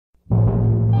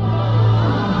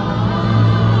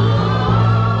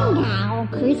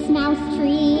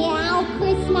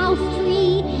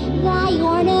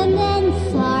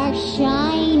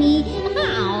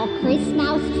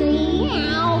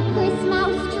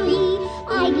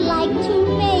like to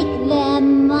make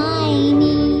them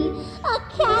miney. A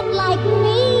cat like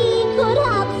me could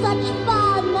have such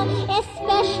fun,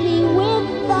 especially with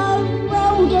the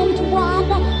rodent one.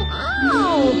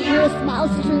 Ow,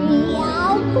 Chrismouse tree,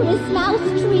 ow, Chrismouse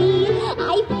tree,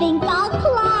 I think I'll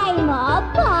climb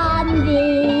upon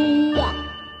thee.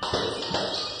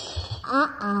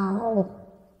 Uh-oh.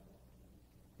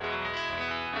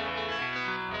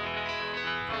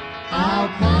 How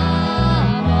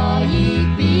come all ye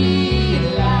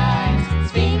felines,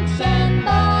 Sphinx and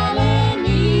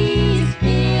Balinese,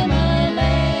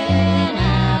 Himalayan,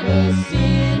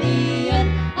 Abyssinian,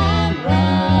 and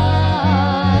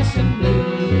Russian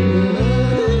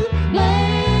blue,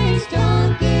 Blaze,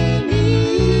 Tonkinese,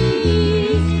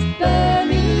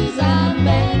 Burmese, and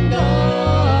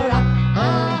Bangora,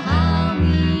 how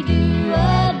we do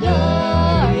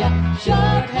adore ya,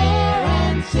 short hair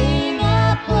and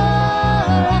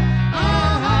Singapore,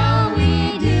 how we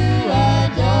do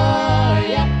adore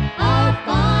ya, our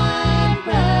fine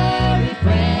prairie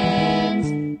friends.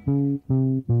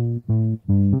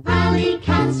 Alley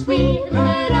cats we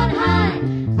heard on high,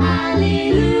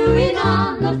 hallelujah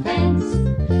on the fence,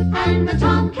 and the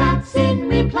tomcats in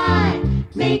reply,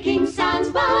 making sounds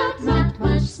but not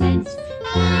much sense.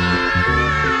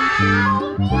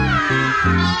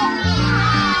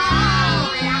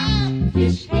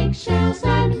 Fish, eggshells,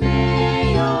 and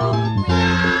mayo.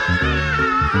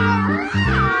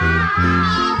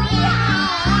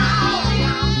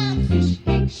 Fish,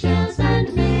 eggshells,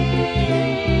 and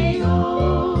mayo.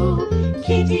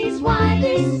 Kitty's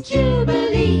wildest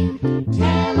jubilee.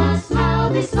 Tell us how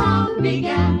this song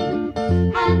began.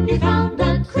 Have you found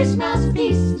the Christmas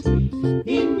feast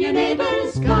in your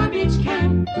neighbor's garbage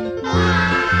can?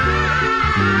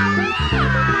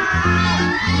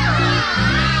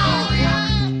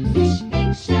 Fish,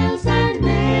 eggshells, and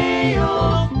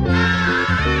mayo.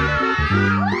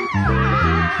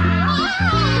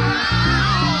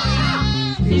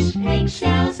 Fish,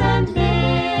 eggshells, and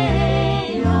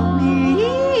mayo.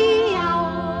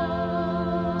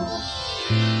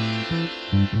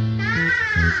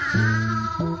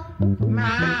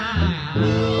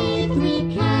 Three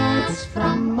cats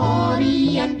from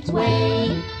Orient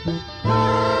way,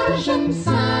 Persian,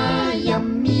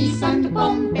 Siamese, and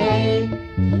Bombay.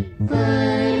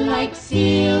 Fur like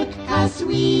silk, 'cause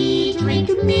we drink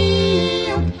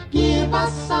milk. Give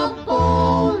us a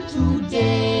bowl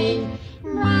today.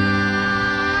 Meow.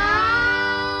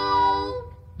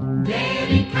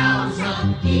 Dairy cows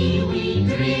of kiwi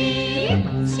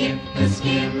cream, skip the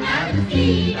skim and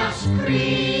feed us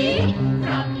cream.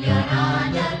 From your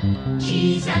udder,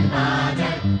 cheese and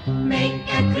butter, make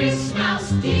a Christmas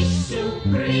dish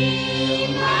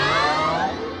supreme.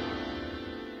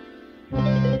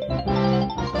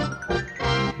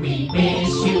 We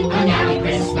wish you a Merry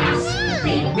Christmas.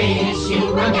 We wish you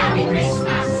a Merry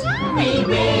Christmas. We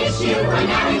wish you a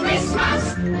Merry Christmas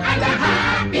and a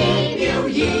Happy New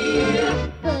Year.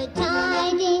 Good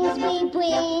tidings we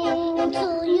bring to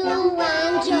you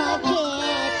and your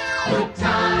kids. Good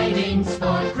tidings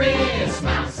for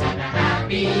Christmas and a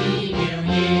Happy New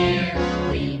Year.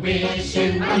 We wish you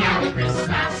a Merry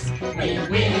Christmas. We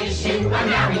wish you a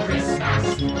Merry Christmas.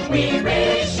 We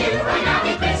wish you